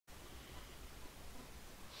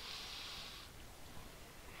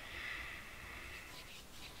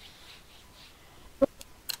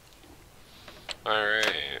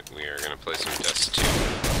Alright, we are gonna play some Dust 2.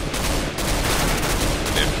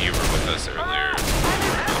 If you were with us earlier,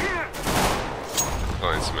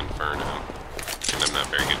 playing some Inferno. And I'm not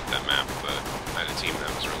very good at that map, but I had a team that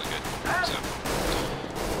was really good. So,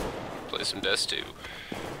 play some Dust 2.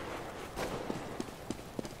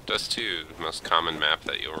 Dust 2, the most common map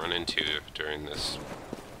that you'll run into during this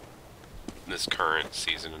current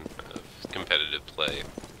season of competitive play.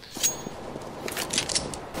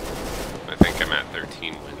 I think I'm at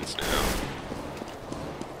 13 wins now.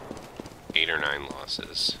 8 or 9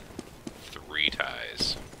 losses. 3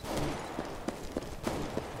 ties.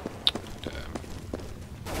 And,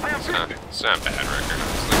 it's not a bad record,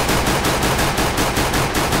 honestly.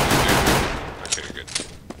 Okay, good.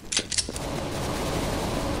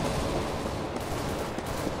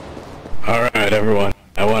 Alright, everyone.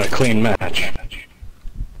 I want a clean match.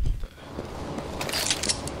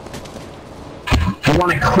 I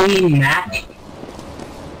want a clean match?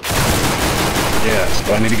 Yes,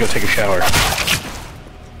 but I need to go take a shower. Alright,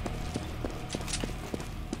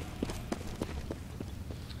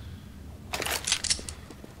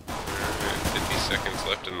 50 seconds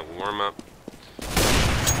left in the warm-up.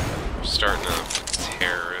 We're starting off with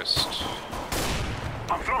Terrorist.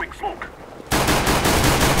 I'm throwing smoke.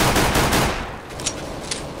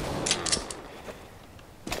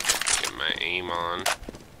 Get my aim on.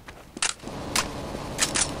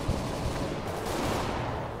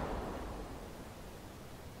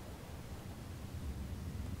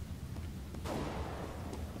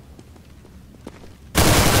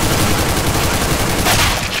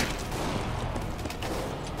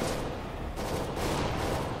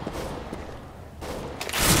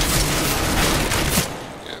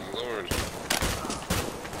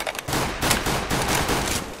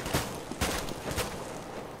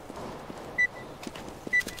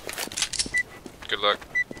 Good luck.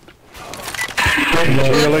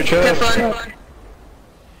 Really, Have fun.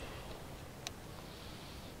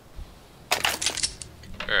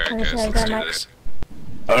 Alright guys, let's do this.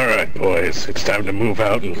 Alright, boys. It's time to move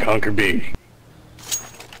out and conquer B.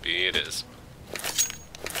 B it is.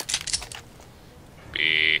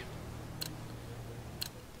 B.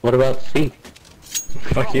 What about C?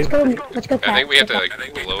 Fuck you. Let's go. I think we have to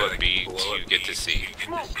like blow up B to get to C.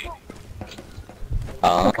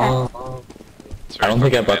 Oh. I don't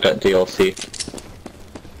think I bought that DLC.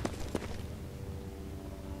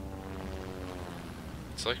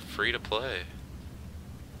 It's like free to play.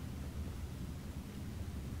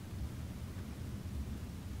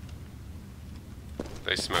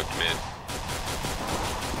 They smoked mid.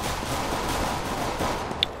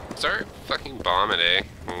 It's our fucking bomb at A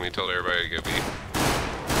when we told everybody to go B.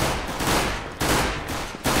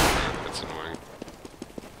 That's annoying.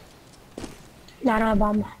 No, not a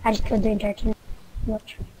bomb. I just killed the entire team.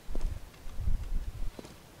 Much.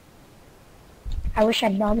 I wish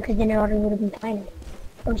I'd bomb because then it already would have been fine.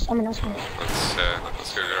 Or someone else would. Let's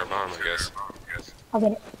go get our bomb, I guess. I'll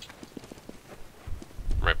get it.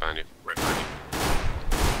 Right behind you.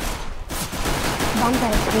 Bomb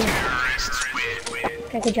got it.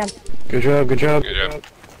 Okay, good job. Good job, good job. Good job.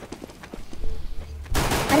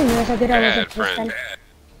 I didn't realize how good I was Bad at this friend. then.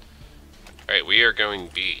 Alright, we are going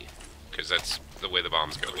B. Because that's the way the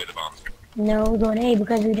bombs go. No, we're going A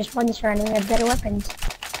because we just won this round and we have better weapons.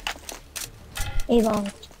 A bomb.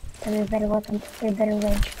 And we have better weapons. We have better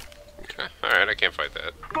range. Okay, alright, I can't fight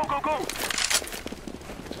that. Go, go, go!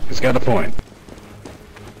 He's got a point.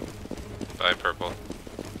 Bye, purple.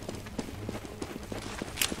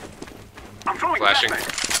 I'm throwing Flashing.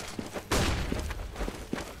 flashbang.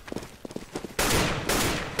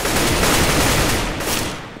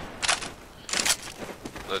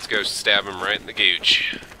 Let's go stab him right in the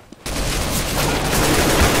gooch.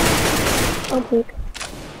 Oh, quick.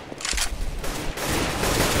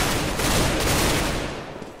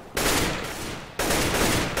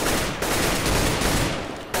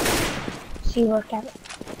 See, worked out.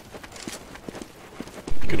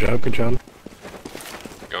 Good job, good job.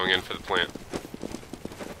 Going in for the plant.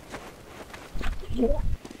 Yeah.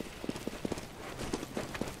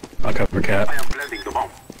 I'll cover cat. I am planting the bomb.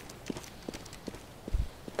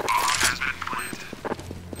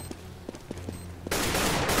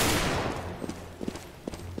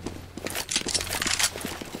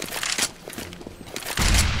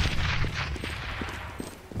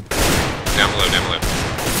 Down below, down below.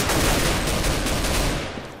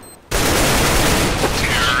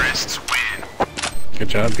 Terrorists win. Good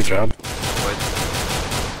job, good job.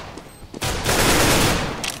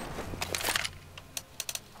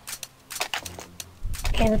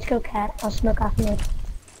 Okay, let's go, cat. I'll smoke off mid.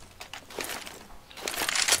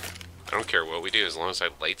 I don't care what we do as long as I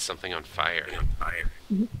light something on fire.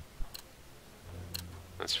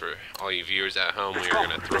 That's for all you viewers at home. We are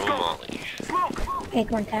gonna throw a molly. Smoke! Okay,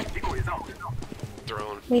 come on, Cat. Decoy is out.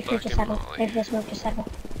 Throwing Wait for it to fucking settle. molly. Wait for the smoke to settle.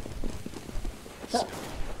 So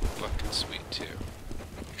fucking sweet too.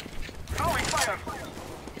 Throwing fire!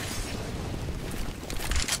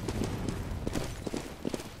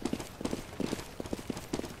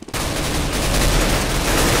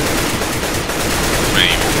 Not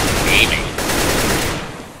even aiming.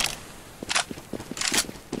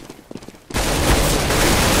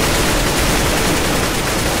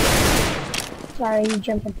 Sorry, you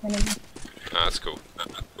jumped in front of me. Ah, that's cool.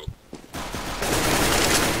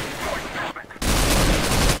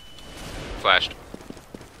 Flashed.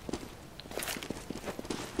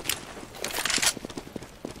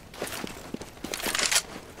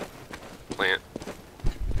 Plant.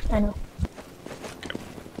 I know.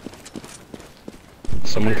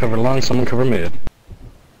 Someone cover long, someone cover mid.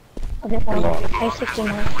 I'll get one. Long. I have 16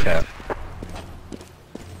 now. Cat.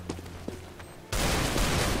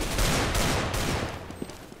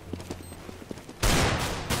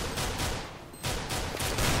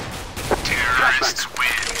 Terrorists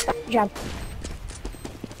win. Good job.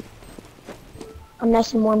 I'm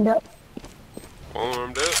nice and warmed up.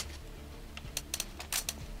 Warmed up.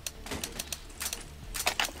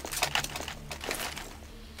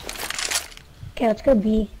 Okay, let's go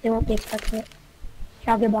B. They won't be expecting it.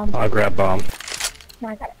 Okay, I'll get bomb. I'll grab bomb. No,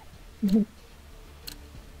 I got it.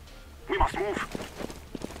 We must move.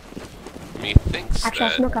 Methinks Actually, I'll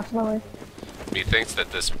that smoke off lower. methinks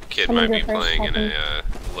that this kid Someone might be go first, playing in I a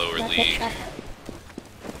lower That's it, league. shot.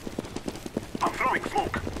 I'm throwing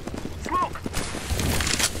smoke. Smoke!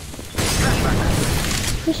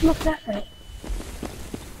 Flashback. Who smoked that right?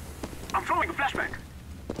 I'm throwing a flashback.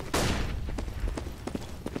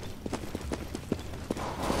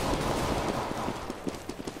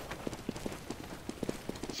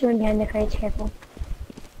 Someone behind the crates, careful.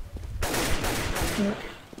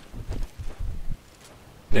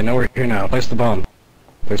 They know we're here now. Place the bomb.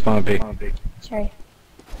 There's bomb B. Sorry.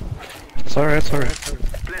 It's alright, it's alright.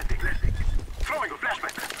 Planting. Throwing a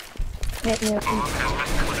flashback. Hit me open.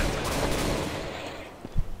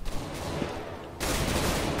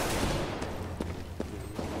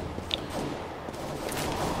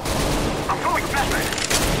 I'm throwing a flashback.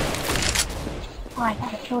 Oh, I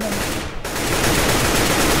thought I killed him.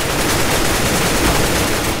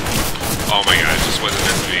 Oh my god, it just wasn't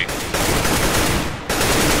meant to be.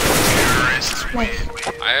 Terrorists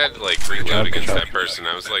Nice. I had to like reload job, against good that job. person.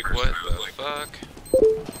 I was like, what the fuck?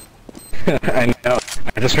 I know.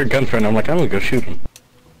 I just heard gunfire and I'm like, I'm gonna go shoot him.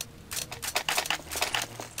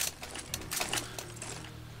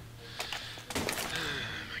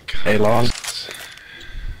 Hey, long.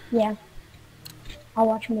 Yeah. I'll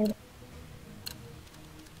watch mid.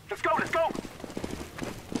 Let's go, let's go!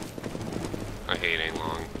 I hate A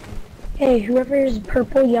long. Hey, whoever is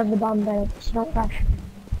purple, you have the bomb battle, so don't rush.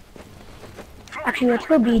 Actually, let's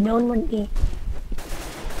go B. No one went B.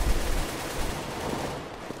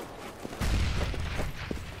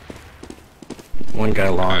 One guy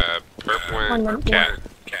long. Perp One went went cat.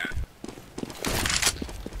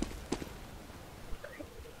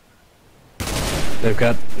 They've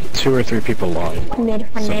got 2 or 3 people long. One mid,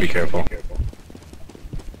 one So be mid. careful.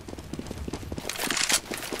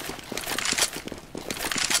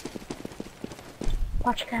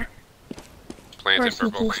 Watch that. Planted Or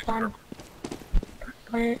purple. CT spawn.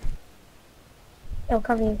 Plant. It'll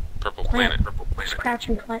cover you. Purple Plant. planet. Just crouch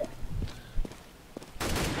and plant.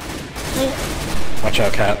 Plant. Watch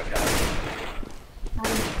out, cat. Got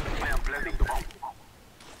him. I am planting the bomb.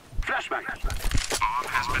 Flashback. Bomb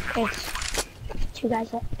has been Okay, it's 2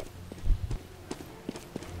 guys left.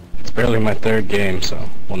 It's barely my 3rd game, so...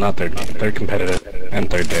 Well, not 3rd game. 3rd competitive. And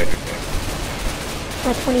 3rd day.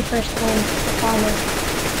 My 21st win. Follow.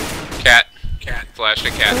 Cat. Flashed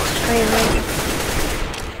a cat. Looks crazy.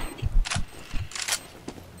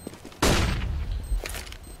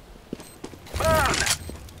 Burn!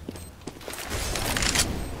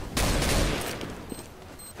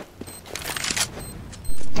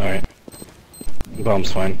 Alright.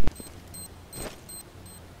 Bomb's fine.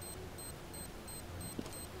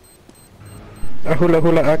 Hula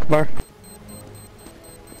hula akbar.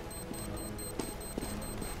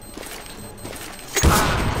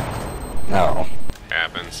 No.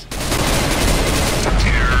 Happens.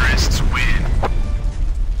 Terrorists win.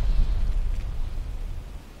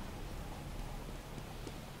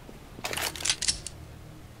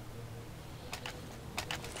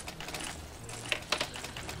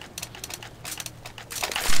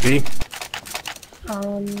 B?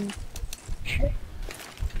 Sure.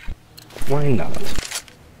 Why not?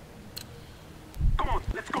 Come on,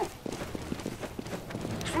 let's go.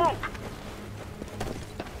 Smoke.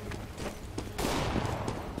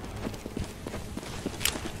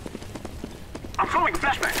 I'm throwing a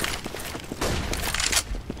flashbang.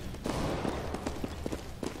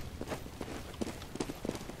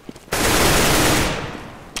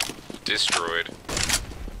 Destroyed.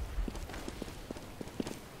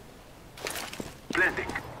 Blending.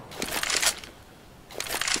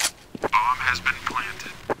 Bomb has been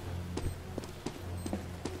planted.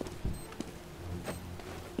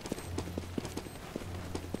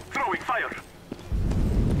 Throwing fire.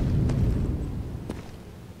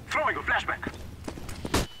 Throwing a flashback.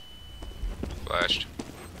 Flashed.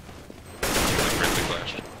 Friendly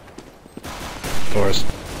flashed. Doors.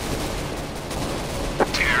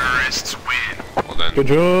 Terrorists win. Well done. Good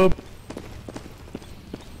job.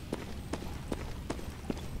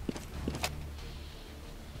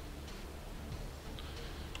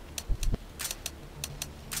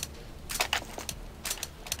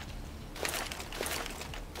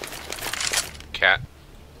 Cat.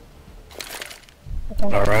 Okay.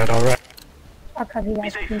 Alright, alright. I'll cover you Be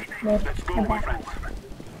guys. safe. Mid. Let's go, I'm my back. friends.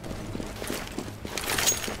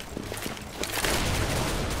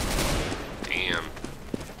 Damn.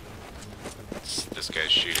 This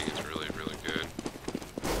guy's shooting is really, really good.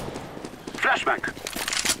 Flashback.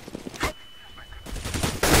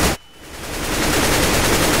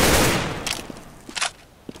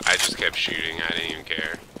 I just kept shooting, I didn't even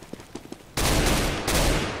care.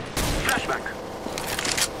 Flashback.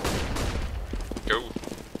 Go.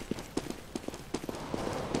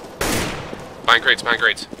 Behind crates, behind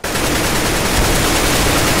crates.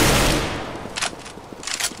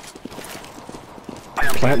 I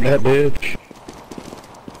am Plant that bitch.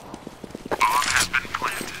 Bomb has been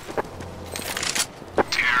planted.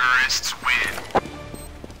 Terrorists win.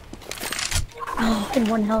 Oh, I had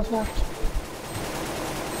 1 health left.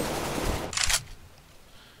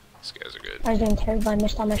 These guys are good. I was doing terrible. I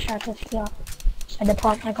missed all my shots with skill. So I had to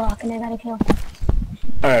pop my Glock and I got a kill.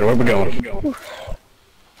 Alright, where we going?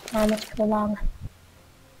 Let's go long.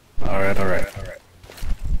 Alright, alright.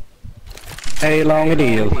 Hey, long it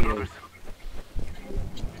is.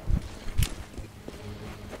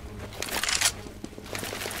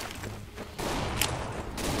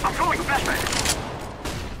 I'm throwing a flashback.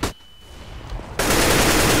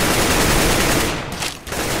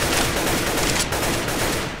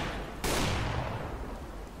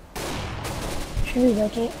 Should we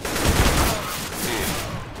rotate?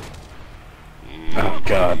 Oh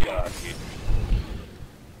god.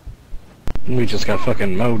 We just got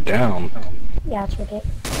fucking mowed down. Yeah, let's rotate.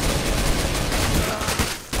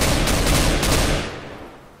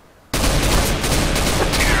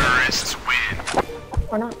 Terrorists win.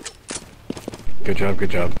 Or not. Good job, good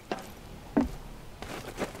job.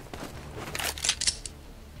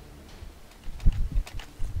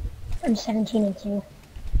 I'm 17 and 2.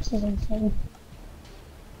 This is insane.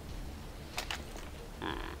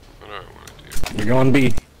 What do I want to do? We're going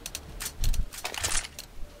B.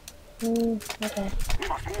 Okay.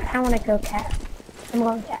 I don't want to go cat. I'm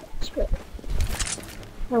going cat. Screw it.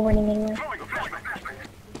 We're winning anyway. Throwing a flashback.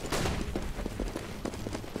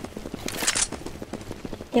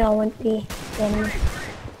 They all went B. Then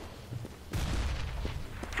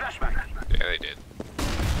Flashback. Yeah, they did.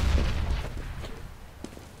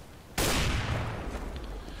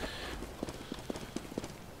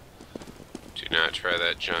 Do not try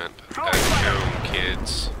that jump at home,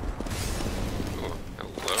 kids. Oh,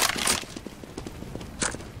 hello.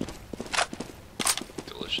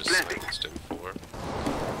 Delicious silenced M4.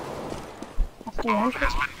 that's the one.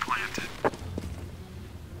 Has been planted.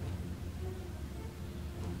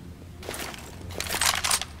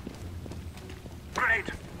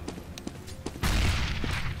 Grenade.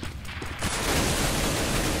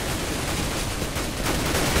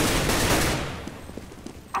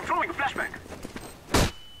 I'm throwing a flashback.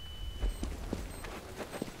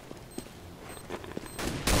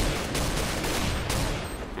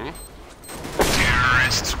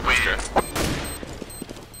 Terrorists win. Okay.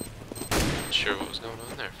 Not sure what was going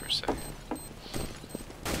on there for a second.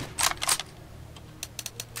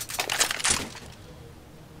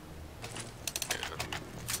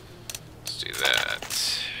 Let's do that.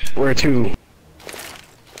 Where to?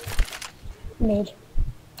 Mid.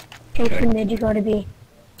 Take Okay. the mid, you go to B.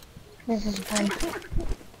 This is fun.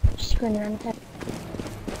 Just screwing around with it.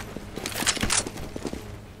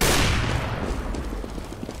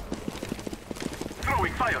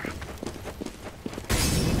 Throwing fire.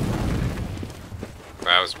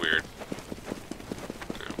 That was weird.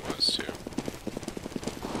 It was too.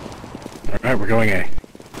 Alright, we're going A.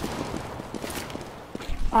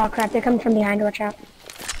 Oh crap, they're coming from behind, watch out.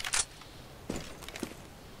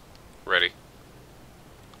 Ready.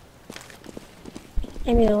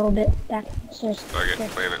 Maybe a little bit back. It's just Target, good.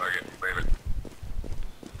 plant it.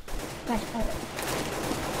 Nice part.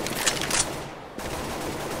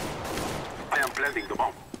 I am planting the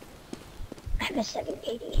bomb. I have a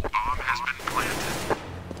 780.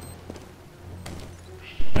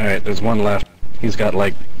 Alright, there's one left. He's got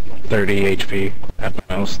like 30 HP at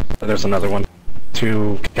most. There's another one.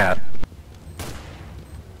 2 cat.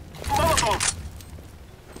 Molotov!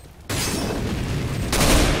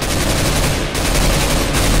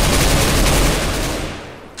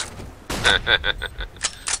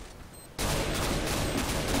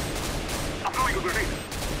 I'm throwing a grenade.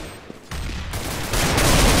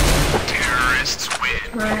 Terrorists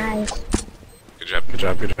win. Nice. Good job. Good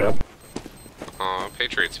job, good job. Aw,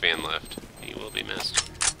 Patriots fan left. He will be missed.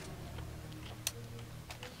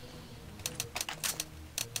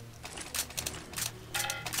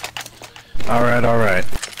 Alright, alright.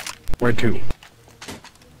 Where to?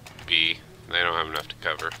 B. They don't have enough to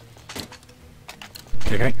cover.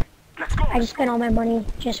 Okay. Let's go. I just spent all my money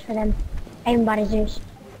just for them. I even bought a Zeus.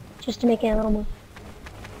 Just to make it a little more.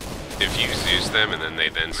 If you Zeus them and then they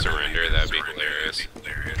then surrender, that'd be hilarious.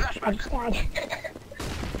 I just died.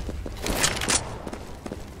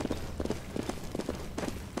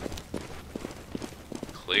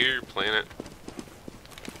 Clear planet.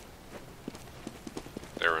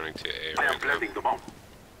 They're running to A I am right now. planting the bomb.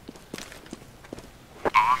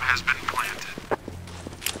 Bomb has been planted.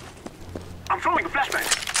 I'm throwing a flashbang.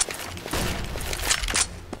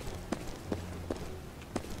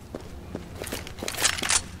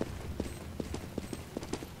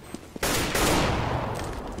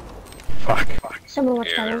 Fuck. Someone watch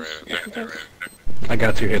Yeah, they're those. right up there. I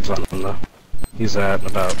got 2 hits on him though. He's at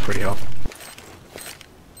about 40 health.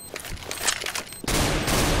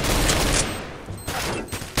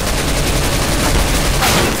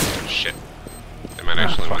 Shit. They might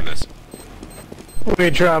actually win this. We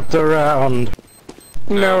dropped a round.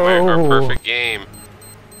 No, our No. perfect game.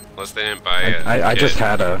 Unless they didn't buy it. I just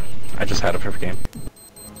had a perfect game.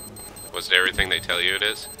 Was it everything they tell you it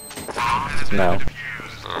is? No.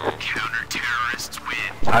 Oh, Counter-terrorists win.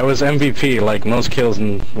 I was MVP, like most kills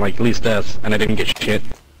and like least deaths, and I didn't get shit.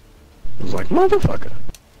 I was like, motherfucker.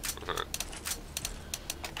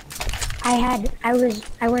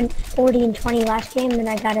 I went 40 and 20 last game, then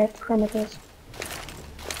I got a chroma case.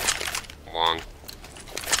 long.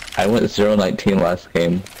 I went 0-19 last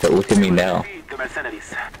game, but look at me now. Feed the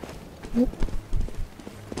mercenaries.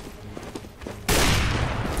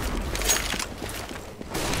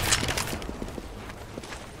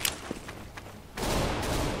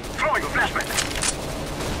 Throwing a flashbang.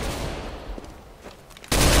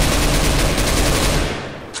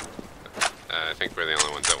 I think we're the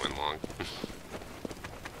only ones that went long.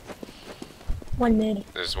 One mid.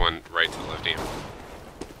 There's one right to the left of you.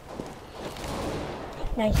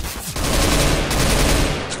 Nice.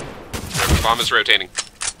 Bomb is rotating.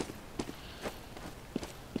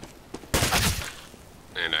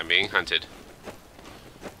 And I'm being hunted.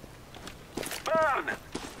 Burn.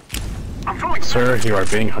 I'm throwing. Sir, you are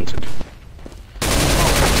being hunted.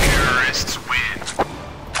 Terrorists win.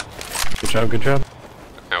 Good job, good job.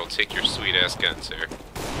 I will take your sweet ass gun, sir.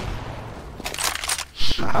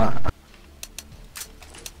 Ah.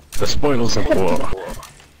 The spoils of war.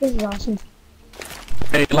 This is awesome.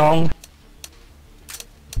 Hey, long.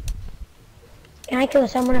 Can I kill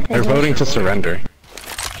someone if They're there's voting to surrender.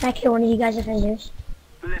 Can I kill one of you guys if there's Zeus?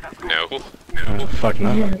 Let us go. No. Fuck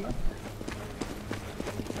no.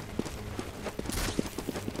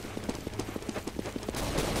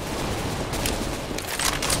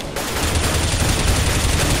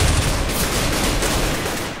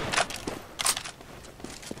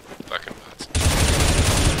 Fucking bots.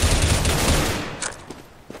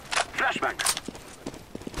 Flashbang.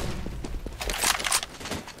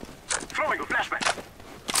 Throwing a flashbang.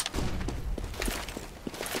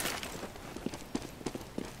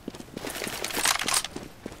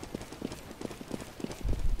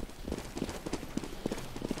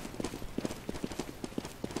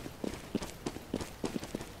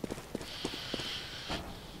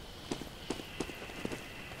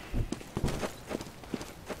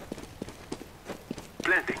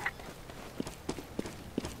 Planting.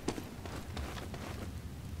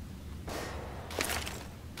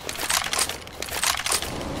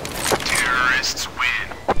 Terrorists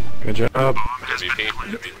win. Good job.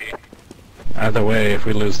 MVP. Either way, if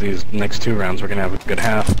we lose these next 2 rounds, we're gonna have a good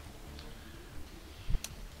half.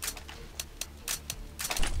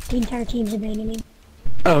 The entire team's abandoning.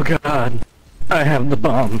 Oh god. I have the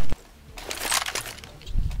bomb.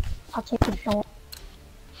 I'll take it if you want.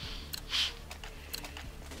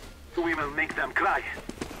 We will make them cry.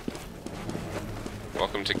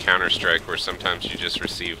 Welcome to Counter-Strike, where sometimes you just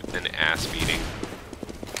receive an ass beating.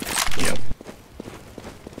 Yep.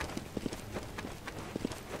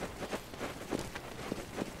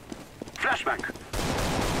 Flashback.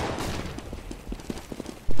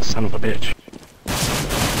 Son of a bitch.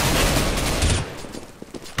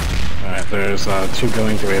 Alright, there's two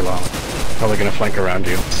going to A long. Probably gonna flank around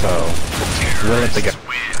you, so we'll let the guy.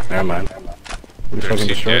 Never mind. We fucking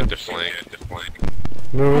destroyed Dead him. to flank.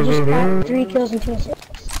 I just got 3 kills and 2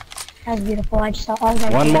 assists. That was beautiful. I just saw all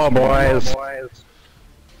that. One more, boys.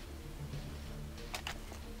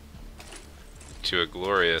 To a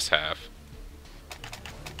glorious half.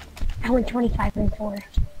 I went 25 and 4.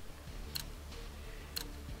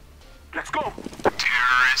 Let's go.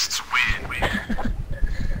 Terrorists win.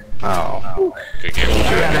 Oh. Good game. I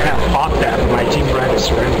gotta have popped that for my team practice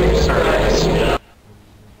service.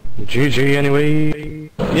 GG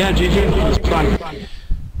anyway. Yeah, GG. It's fun.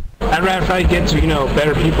 I'd rather fight get to, you know,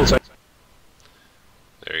 better people.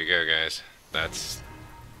 There you go, guys. That's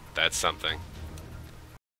something.